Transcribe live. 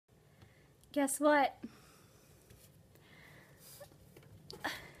Guess what?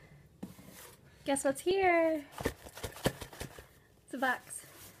 Guess what's here? It's a box.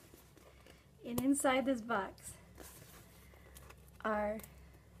 And inside this box are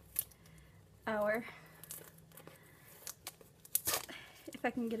our, if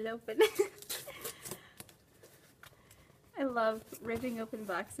I can get it open. I love ripping open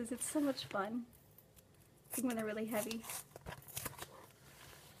boxes. It's so much fun. Even when they're really heavy.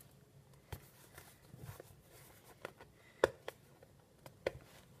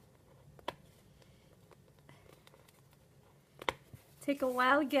 Take a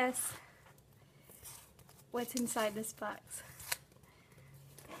wild guess what's inside this box.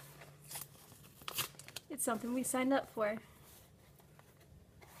 It's something we signed up for.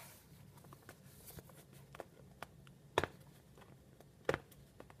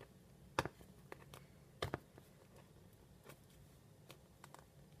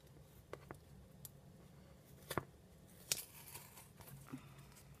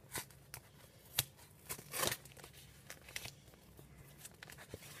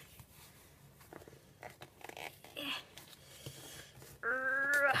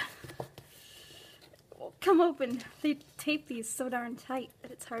 Come open. They tape these so darn tight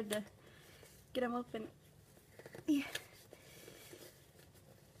that it's hard to get them open. Yeah.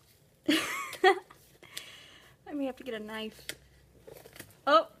 I may have to get a knife.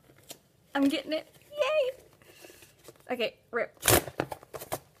 Oh, I'm getting it. Yay! Okay, rip.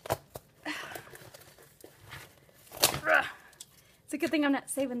 It's a good thing I'm not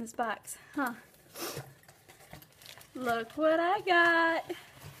saving this box, huh? Look what I got.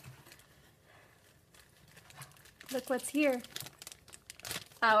 Look what's here.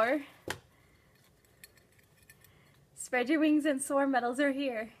 Our Spread Your Wings and Soar medals are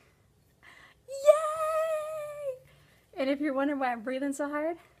here. Yay! And if you're wondering why I'm breathing so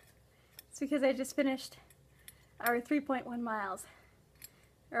hard, it's because I just finished our 3.1 miles.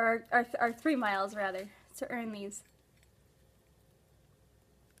 Or our 3 miles, rather, to earn these.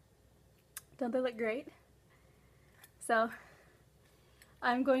 Don't they look great? So,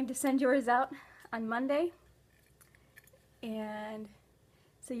 I'm going to send yours out on Monday. And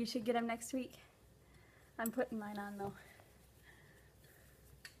so you should get them next week. I'm putting mine on though.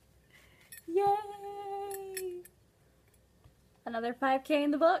 Yay! Another 5K in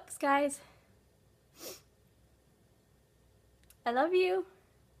the books, guys. I love you.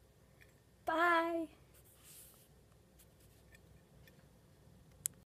 Bye.